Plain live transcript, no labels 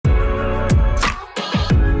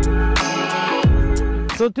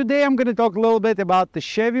So today I'm going to talk a little bit about the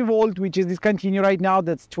Chevy Volt, which is discontinued right now.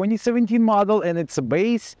 That's 2017 model and it's a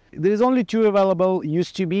base. There is only two available,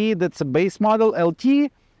 used to be. That's a base model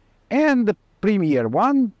LT and the Premier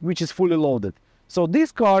one, which is fully loaded. So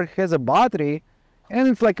this car has a battery and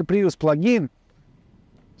it's like a Prius plug-in.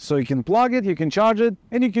 So you can plug it, you can charge it,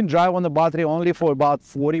 and you can drive on the battery only for about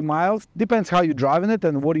 40 miles. Depends how you're driving it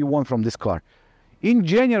and what you want from this car. In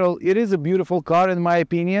general, it is a beautiful car in my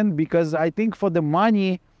opinion, because I think for the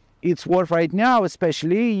money it's worth right now,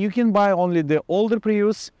 especially, you can buy only the older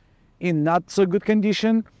Prius in not so good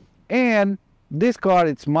condition. And this car,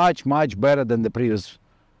 it's much better than the Prius,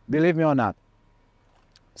 believe me or not.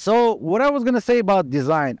 So what I was gonna say about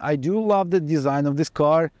design, I do love the design of this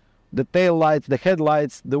car. The tail lights, the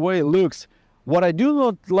headlights, the way it looks. What I do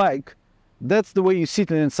not like, that's the way you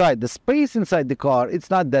sit inside. The space inside the car,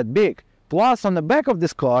 it's not that big. Plus, on the back of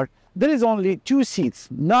this car, there is only 2 seats,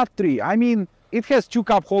 not 3. I mean, it has 2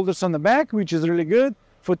 cup holders on the back, which is really good.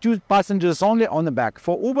 For 2 passengers only on the back.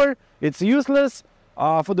 For Uber, it's useless.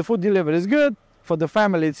 For the food delivery, it's good. For the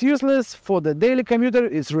family, it's useless. For the daily commuter,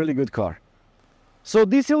 it's really good car. So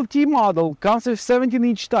this LT model comes with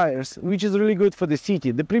 17-inch tires, which is really good for the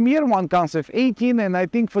city. The Premier one comes with 18, and I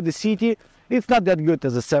think for the city, it's not that good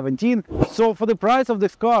as a 17. So for the price of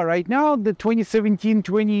this car right now, the 2017,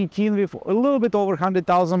 2018 with a little bit over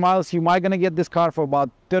 100,000 miles, you might gonna get this car for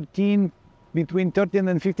about between $13,000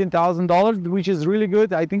 and $15,000, which is really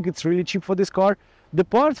good. I think it's really cheap for this car. The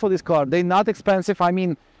parts for this car, they're not expensive. I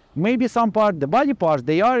mean, maybe some part, the body parts,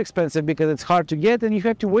 they are expensive because it's hard to get and you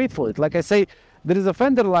have to wait for it. Like I say, there is a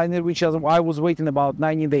fender liner which I was waiting about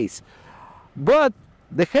 90 days. But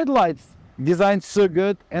the headlights designed so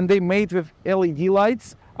good, and they made with LED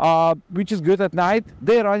lights, which is good at night.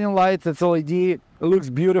 They're running lights, it's LED, it looks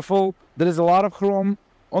beautiful. There is a lot of chrome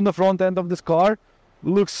on the front end of this car,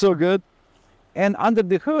 looks so good. And under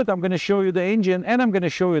the hood, I'm going to show you the engine and I'm going to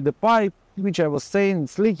show you the pipe, which I was saying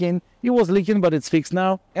it's leaking. It was leaking, but it's fixed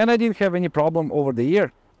now, and I didn't have any problem over the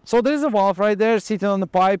year. So there is a valve right there sitting on the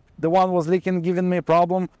pipe. The one was leaking, giving me a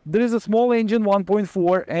problem. There is a small engine,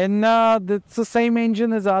 1.4, and it's the same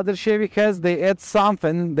engine as other Chevy has. They add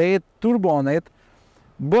something, they add turbo on it.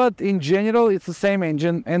 But in general, it's the same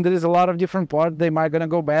engine, and there is a lot of different parts. They might gonna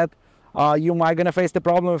go bad. You might gonna face the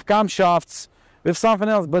problem with camshafts, with something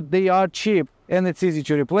else, but they are cheap, and it's easy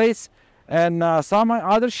to replace. And some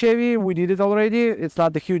other Chevy, we did it already. It's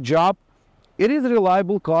not a huge job. It is a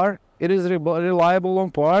reliable car. It is reliable on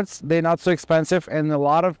parts. They're not so expensive, and a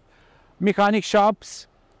lot of mechanic shops,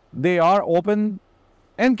 they are open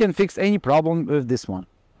and can fix any problem with this one.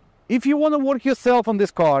 If you want to work yourself on this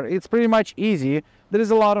car, it's pretty much easy. There is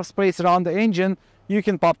a lot of space around the engine. You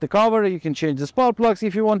can pop the cover, you can change the spark plugs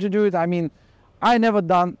if you want to do it. I mean, I never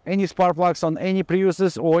done any spark plugs on any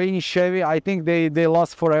Priuses or any Chevy. I think they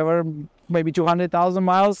last forever, maybe 200,000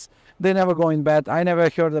 miles. They never going bad. I never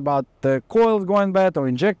heard about the coils going bad or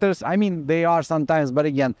injectors. I mean, they are sometimes, but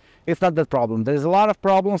again, it's not that problem. There's a lot of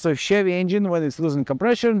problems with Chevy engine when it's losing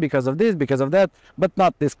compression because of this, because of that, but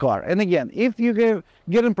not this car. And again, if you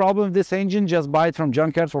get a problem with this engine, just buy it from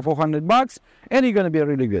junkyard for 400 bucks and you're gonna be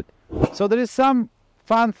really good. So there is some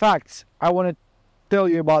fun facts I want to tell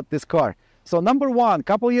you about this car. So number one, a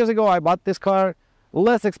couple years ago, I bought this car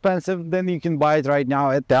less expensive than you can buy it right now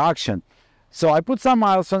at the auction. So I put some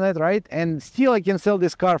miles on it, right? And still I can sell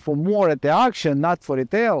this car for more at the auction, not for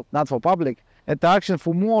retail, not for public. At the auction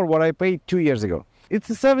for more what I paid 2 years ago. It's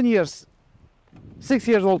a 6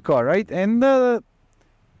 years old car, right? And the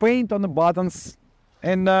paint on the buttons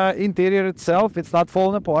and interior itself, it's not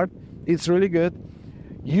falling apart. It's really good.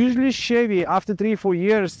 Usually Chevy, after 3-4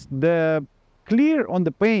 years, the clear on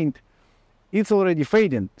the paint, it's already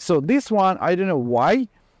fading. So this one, I don't know why,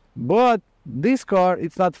 but this car,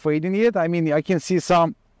 it's not fading yet. I mean, I can see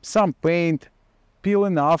some paint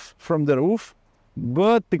peeling off from the roof,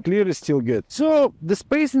 but the clear is still good. So the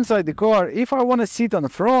space inside the car, if I want to sit on the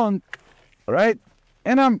front, right,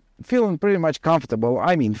 and I'm feeling pretty much comfortable,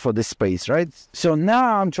 I mean, for the space, right? So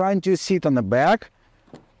now I'm trying to sit on the back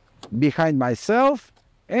behind myself,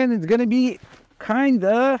 and it's gonna be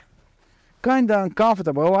kinda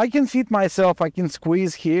uncomfortable. I can fit myself, I can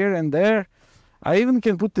squeeze here and there. I even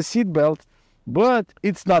can put the seat belt, but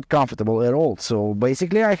it's not comfortable at all. So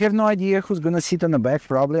basically I have no idea who's gonna sit on the back,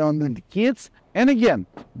 probably on the kids. And again,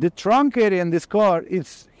 the trunk area in this car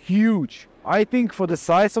is huge. I think for the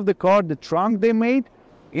size of the car, the trunk they made,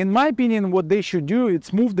 in my opinion, what they should do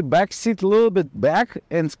is move the back seat a little bit back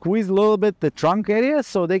and squeeze a little bit the trunk area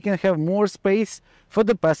so they can have more space for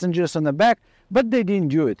the passengers on the back, but they didn't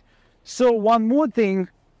do it. So one more thing,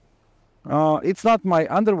 it's not my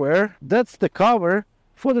underwear, that's the cover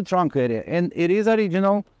for the trunk area, and it is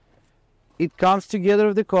original. It comes together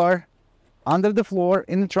with the car under the floor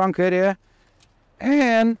in the trunk area,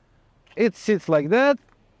 and it sits like that.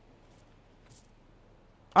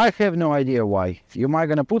 I have no idea why. You might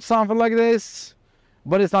gonna put something like this,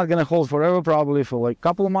 but it's not gonna hold forever, probably for like a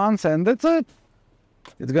couple of months, and that's it.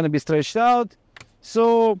 It's gonna be stretched out.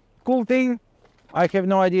 So cool thing. I have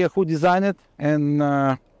no idea who designed it and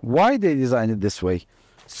why they designed it this way.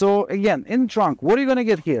 So again, in the trunk, what are you gonna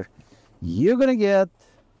get here? You're gonna get,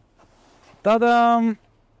 ta-da,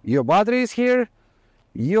 your battery is here,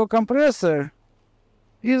 your compressor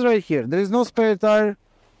is right here. There is no spare tire,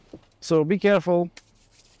 so be careful,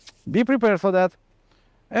 be prepared for that,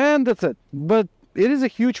 and that's it. But it is a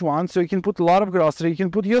huge one, so you can put a lot of grocery, you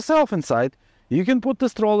can put yourself inside, you can put the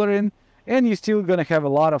stroller in, and you're still gonna have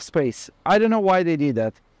a lot of space. I don't know why they did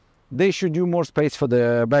that. They should do more space for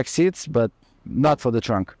the back seats, but not for the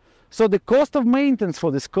trunk. So the cost of maintenance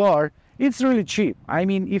for this car, it's really cheap. I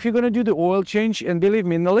mean, if you're gonna do the oil change, and believe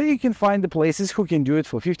me, in LA you can find the places who can do it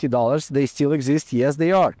for $50. They still exist, yes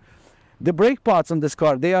they are. The brake pads on this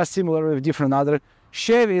car, they are similar with different other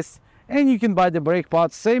Chevys, and you can buy the brake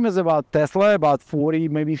pads same as about Tesla, about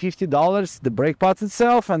 $40, maybe $50. The brake pads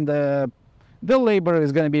itself, and the labor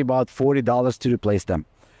is gonna be about $40 to replace them.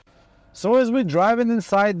 So as we're driving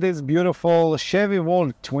inside this beautiful Chevy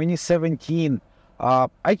Volt 2017,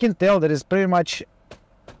 I can tell there is pretty much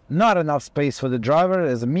not enough space for the driver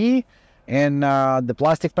as me, and the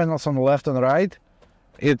plastic panels on the left and right,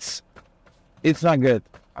 it's not good.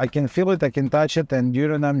 I can feel it, I can touch it, and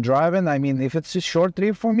during I'm driving, I mean, if it's a short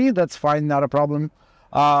trip for me, that's fine, not a problem.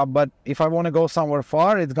 But if I want to go somewhere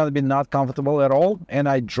far, it's gonna be not comfortable at all. And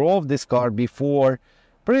I drove this car before,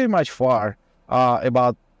 pretty much far,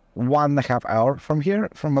 about 1.5 hours from here,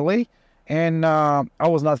 from LA, and I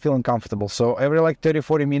was not feeling comfortable. So every like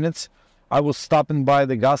 30-40 minutes I was stopping by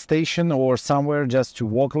the gas station or somewhere just to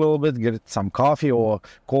walk a little bit, get some coffee or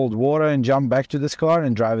cold water, and jump back to this car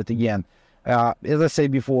and drive it again. As I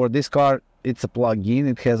said before, this car, it's a plug-in,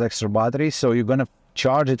 it has extra battery, so you're gonna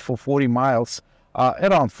charge it for 40 miles,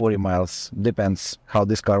 around 40 miles, depends how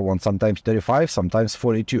this car wants, sometimes 35, sometimes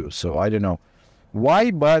 42, so I don't know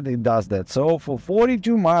why, but it does that. So for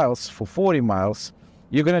 42 miles, for 40 miles,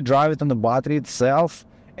 you're gonna drive it on the battery itself,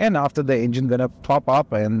 and after the engine gonna pop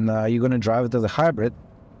up, and you're gonna drive it as a hybrid,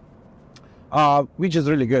 which is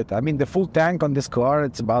really good. I mean, the full tank on this car,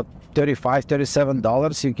 it's about $35,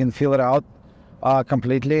 $37. You can fill it out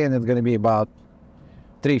completely, and it's gonna be about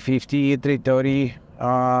 350, 330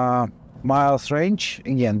 miles range.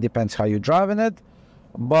 Again, depends how you're driving it,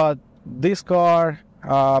 but this car,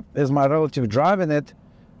 as my relative driving it,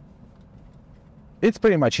 it's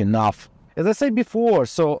pretty much enough. As I said before,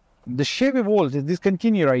 so the Chevy Volt is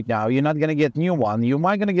discontinued right now. You're not gonna get new one. You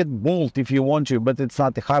might gonna get Bolt if you want to, but it's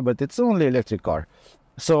not a hybrid, it's only electric car.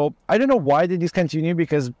 So I don't know why they discontinued,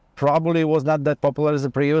 because probably it was not that popular as a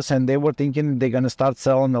Prius, and they were thinking they're gonna start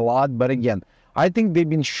selling a lot. But again, I think they've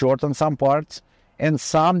been short on some parts, and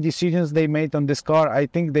some decisions they made on this car, I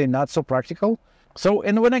think they're not so practical. So,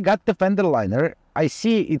 and when I got the fender liner, I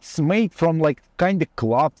see it's made from like kind of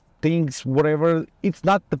cloth things, whatever. It's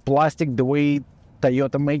not the plastic the way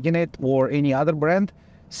Toyota making it or any other brand.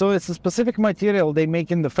 So it's a specific material they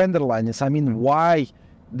make in the fender liners. I mean, why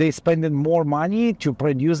they spending more money to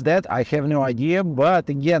produce that, I have no idea. But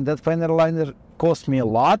again, that fender liner cost me a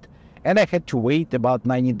lot, and I had to wait about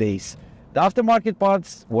 90 days. The aftermarket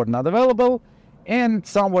parts were not available, and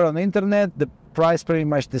somewhere on the internet the price pretty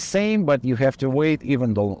much the same, but you have to wait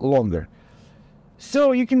even longer.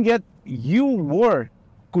 So you can get,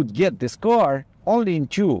 could get this car only in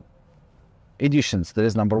two editions. There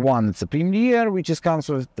is number one, it's a Premier, which comes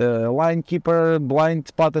with the line keeper, blind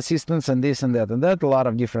spot assistance, and this and that and that, a lot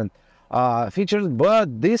of different features.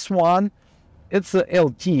 But this one, it's a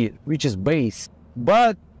LT, which is base,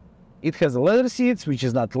 but it has leather seats, which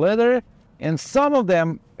is not leather, and some of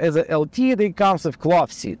them as a LT, they comes with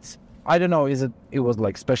cloth seats. I don't know, it was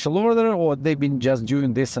like special order, or they've been just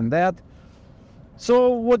doing this and that. So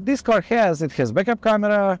what this car has, it has backup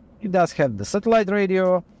camera, it does have the satellite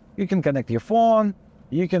radio, you can connect your phone,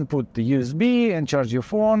 you can put the USB and charge your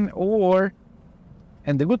phone, or,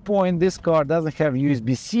 and the good point, this car doesn't have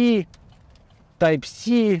USB-C,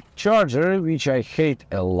 Type-C charger, which I hate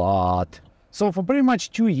a lot. So for pretty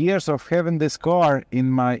much 2 years of having this car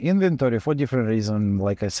in my inventory for different reasons,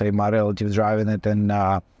 like I say, my relative driving it, and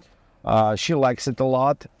she likes it a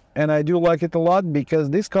lot, and I do like it a lot, because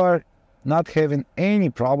this car not having any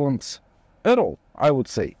problems at all, I would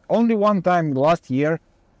say. Only one time last year,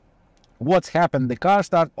 what's happened, the car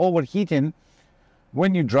started overheating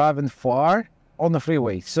when you're driving far on the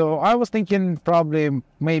freeway. So I was thinking probably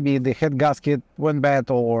maybe the head gasket went bad,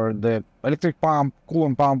 or the electric pump,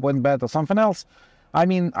 coolant pump went bad, or something else. I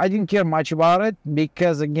mean, I didn't care much about it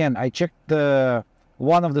because, again, I checked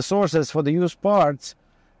one of the sources for the used parts,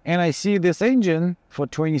 and I see this engine for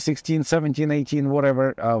 2016, 17, 18,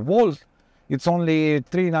 whatever volt. It's only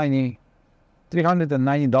 $390.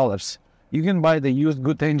 You can buy the used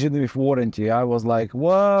good engine with warranty. I was like,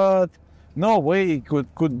 what? No way it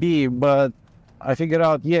could be, but I figured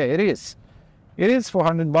out, yeah, it is. It is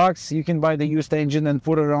 $400. You can buy the used engine and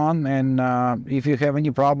put it on, and if you have any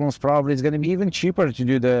problems, probably it's going to be even cheaper to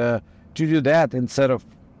do that instead of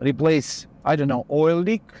replace, I don't know, oil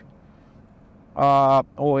leak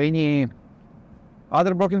or any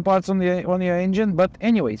other broken parts on your engine. But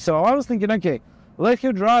anyway, so I was thinking, okay, let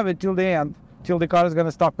you drive it till the end, till the car is going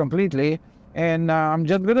to stop completely, and I'm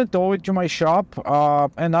just going to tow it to my shop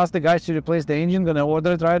and ask the guys to replace the engine. Going to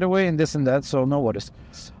order it right away and this and that, so no worries.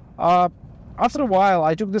 After a while,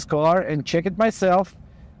 I took this car and checked it myself,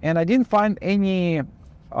 and I didn't find any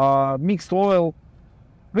mixed oil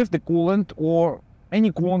with the coolant or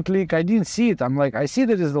any coolant leak. I didn't see it. I'm like, I see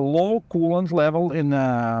that there's a low coolant level in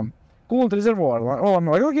coolant reservoir. Oh, I'm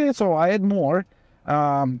like, okay, so I add more.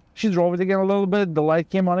 She drove it again a little bit. The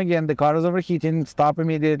light came on again. The car is overheating. Stop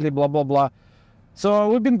immediately, blah, blah, blah. So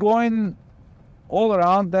we've been going all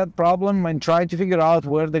around that problem and trying to figure out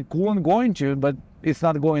where the coolant going to, but it's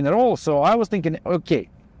not going at all. So I was thinking, okay,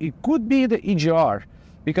 it could be the EGR,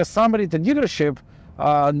 because somebody at the dealership,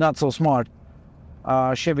 not so smart,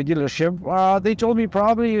 Chevy dealership, they told me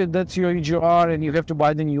probably that's your EGR and you have to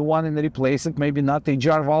buy the new one and replace it. Maybe not the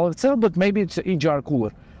EGR valve itself, but maybe it's an EGR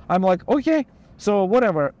cooler. I'm like, okay, so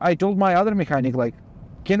whatever. I told my other mechanic, like,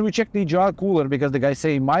 can we check the EGR cooler, because the guy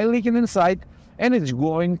saying my leaking inside, and it's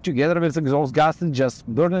going together with exhaust gas and just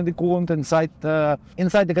burning the coolant inside the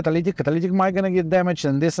catalytic. Catalytic might gonna get damaged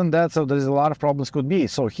and this and that, so there's a lot of problems could be.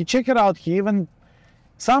 So he checked it out. He even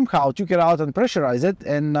somehow took it out and pressurized it,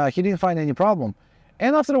 and he didn't find any problem.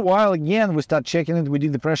 And after a while, again, we start checking it. We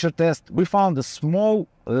did the pressure test. We found a small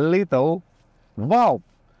little valve,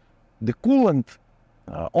 the coolant,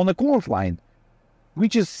 on the coolant line,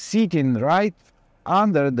 which is sitting right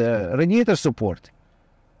under the radiator support,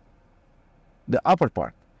 the upper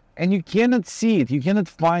part, and you cannot see it, you cannot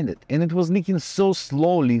find it, and it was leaking so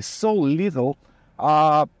slowly, so little.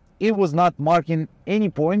 It was not marking any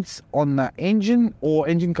points on the engine or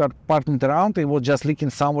engine compartment around. It was just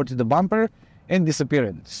leaking somewhere to the bumper and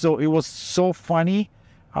disappearing. So it was so funny.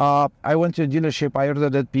 I went to a dealership, I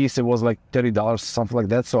ordered that piece. It was like $30, something like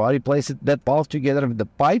that. So I replaced that valve together with the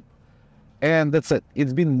pipe, and that's it.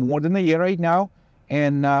 It's been more than a year right now.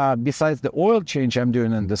 And besides the oil change I'm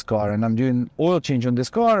doing in this car, and I'm doing oil change on this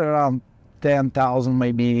car around 10,000,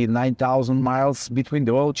 maybe 9,000 miles between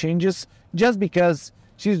the oil changes, just because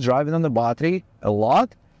she's driving on the battery a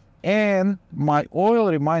lot. And my oil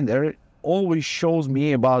reminder always shows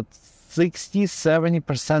me about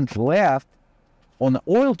 60-70% left on the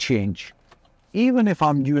oil change, even if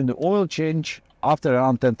I'm doing the oil change after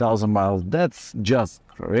around 10,000 miles. That's just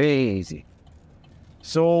crazy.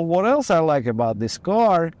 So what else I like about this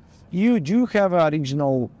car, you do have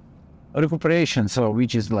original recuperation, so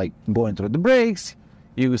which is like going through the brakes,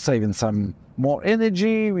 you're saving some more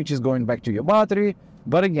energy, which is going back to your battery.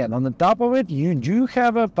 But again, on the top of it, you do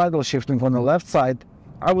have a paddle shifting on the left side.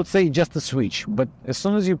 I would say just a switch, but as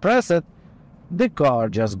soon as you press it, the car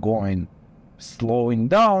just slowing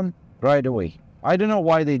down right away. I don't know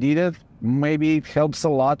why they did it. Maybe it helps a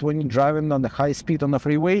lot when you're driving on the high speed on the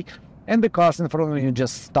freeway, and the cars in front of you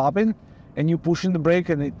just stopping, and you pushing the brake,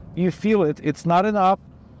 and you feel it. It's not enough,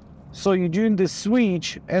 so you're doing the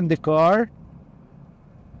switch, and the car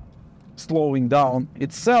slowing down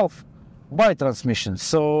itself by transmission.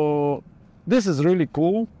 So this is really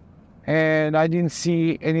cool, and I didn't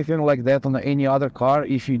see anything like that on any other car.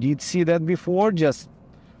 If you did see that before, just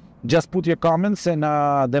put your comments, and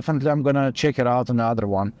definitely I'm gonna check it out on the other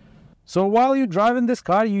one. So while you're driving this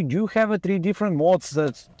car, you do have 3 different modes.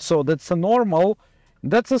 So that's a normal,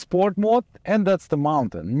 that's a sport mode, and that's the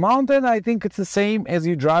mountain. Mountain, I think it's the same as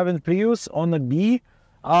you drive in Prius on a B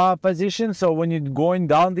position. So when you're going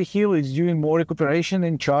down the hill, it's doing more recuperation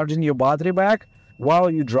and charging your battery back while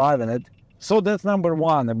you're driving it. So that's number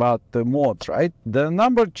 1 about the modes, right? The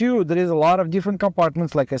number 2, there is a lot of different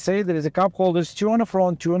compartments. Like I say, there is a cup holders, 2 on the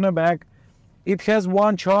front, 2 on the back. It has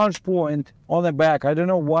 1 charge point on the back. I don't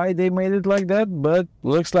know why they made it like that, but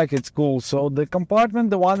looks like it's cool. So the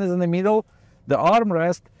compartment, the one is in the middle, the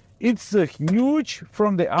armrest, it's huge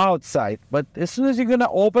from the outside, but as soon as you're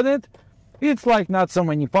gonna open it, it's like not so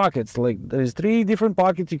many pockets. Like there's 3 different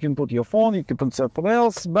pockets. You can put your phone, you can put something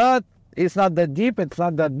else, but It's not that deep, it's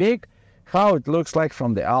not that big. How it looks like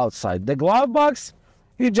from the outside. The glove box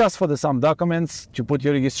is just for some documents to put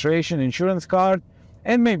your registration, insurance card,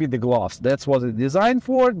 and maybe the gloves. That's what it's designed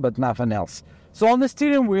for, but nothing else. So on the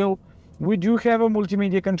steering wheel, we do have a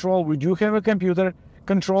multimedia control. We do have a computer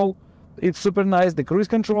control. It's super nice. The cruise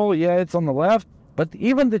control, yeah, it's on the left. But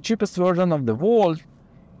even the cheapest version of the Volt,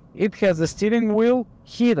 it has a steering wheel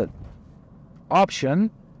heated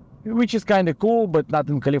option, which is kind of cool, but not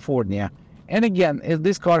in California. And again,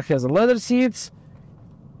 this car has leather seats.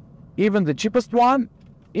 Even the cheapest one,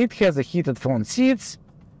 it has a heated front seats.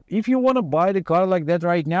 If you want to buy the car like that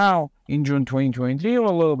right now in June 2023 or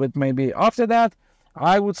a little bit maybe after that,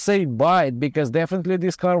 I would say buy it, because definitely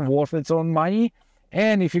this car worth its own money.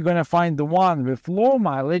 And if you're going to find the one with low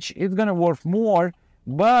mileage, it's going to worth more,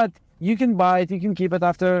 but you can buy it, you can keep it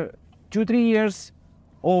after 2-3 years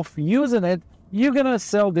of using it. You're going to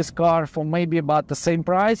sell this car for maybe about the same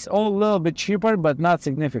price or a little bit cheaper, but not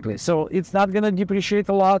significantly. So it's not going to depreciate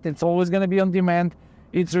a lot. It's always going to be on demand.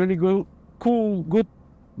 It's really good, cool, good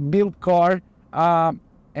built car.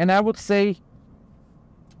 And I would say,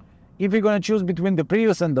 if you're going to choose between the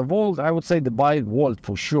Prius and the Volt, I would say the buy Volt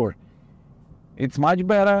for sure. It's much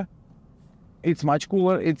better. It's much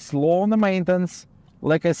cooler. It's low on the maintenance.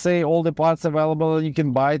 Like I say, all the parts available, you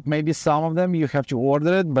can buy it. Maybe some of them you have to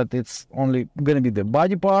order it, but it's only going to be the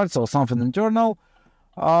body parts or something internal.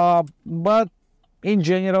 But in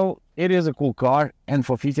general, it is a cool car. And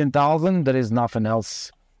for $15,000, there is nothing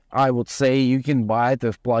else. I would say you can buy it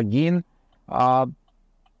with plug-in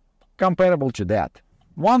comparable to that.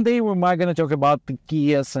 One day we might going to talk about the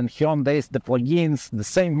Kias and Hyundais, the plug-ins, the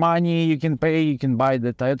same money you can pay. You can buy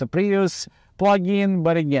the Toyota Prius plug-in,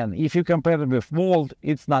 but again, if you compare it with Volt,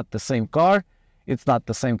 it's not the same car, it's not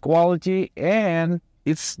the same quality, and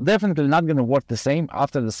it's definitely not going to work the same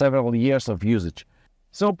after the several years of usage.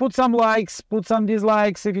 So put some likes, put some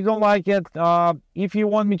dislikes if you don't like it. If you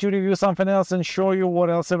want me to review something else and show you what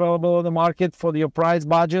else available on the market for your price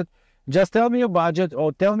budget, just tell me your budget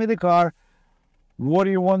or tell me the car. What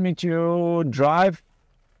do you want me to drive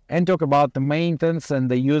and talk about the maintenance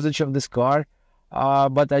and the usage of this car.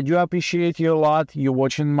 But I do appreciate you a lot. You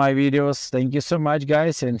watching my videos. Thank you so much,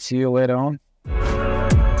 guys, and see you later on.